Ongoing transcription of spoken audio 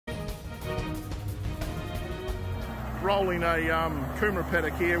rolling a Kumara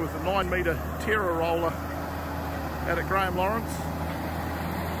paddock here with a 9 metre Terra roller out at Graham Lawrence,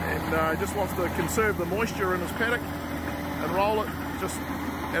 and just wants to conserve the moisture in his paddock and roll it. Just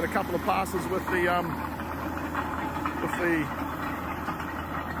had a couple of passes with the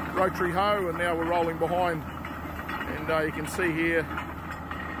rotary hoe, and now we're rolling behind, and you can see here,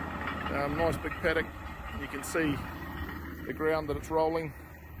 nice big paddock. You can see the ground that it's rolling,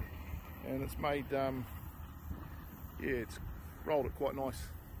 and it's made yeah, it's rolled it quite nice.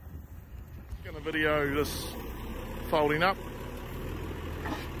 I'm going to video this folding up.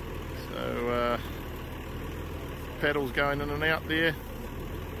 So paddles going in and out there.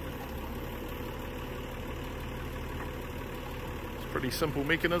 It's a pretty simple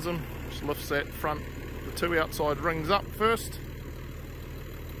mechanism. Just lifts that front, the two outside rings up first.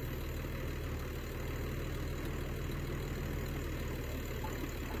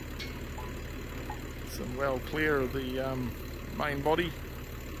 And well clear of the main body.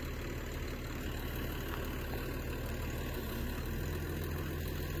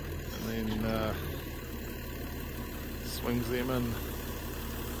 And then swings them in.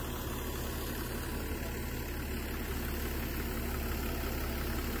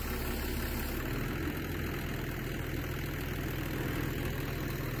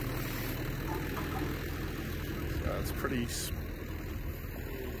 So it's pretty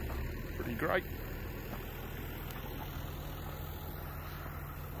great.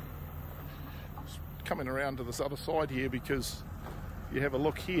 Coming around to this other side here, because you have a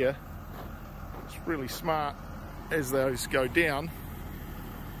look here, it's really smart. As those go down,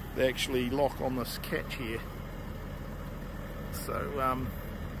 they actually lock on this catch here, so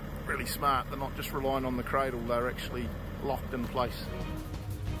really smart. They're not just relying on the cradle, they're actually locked in place.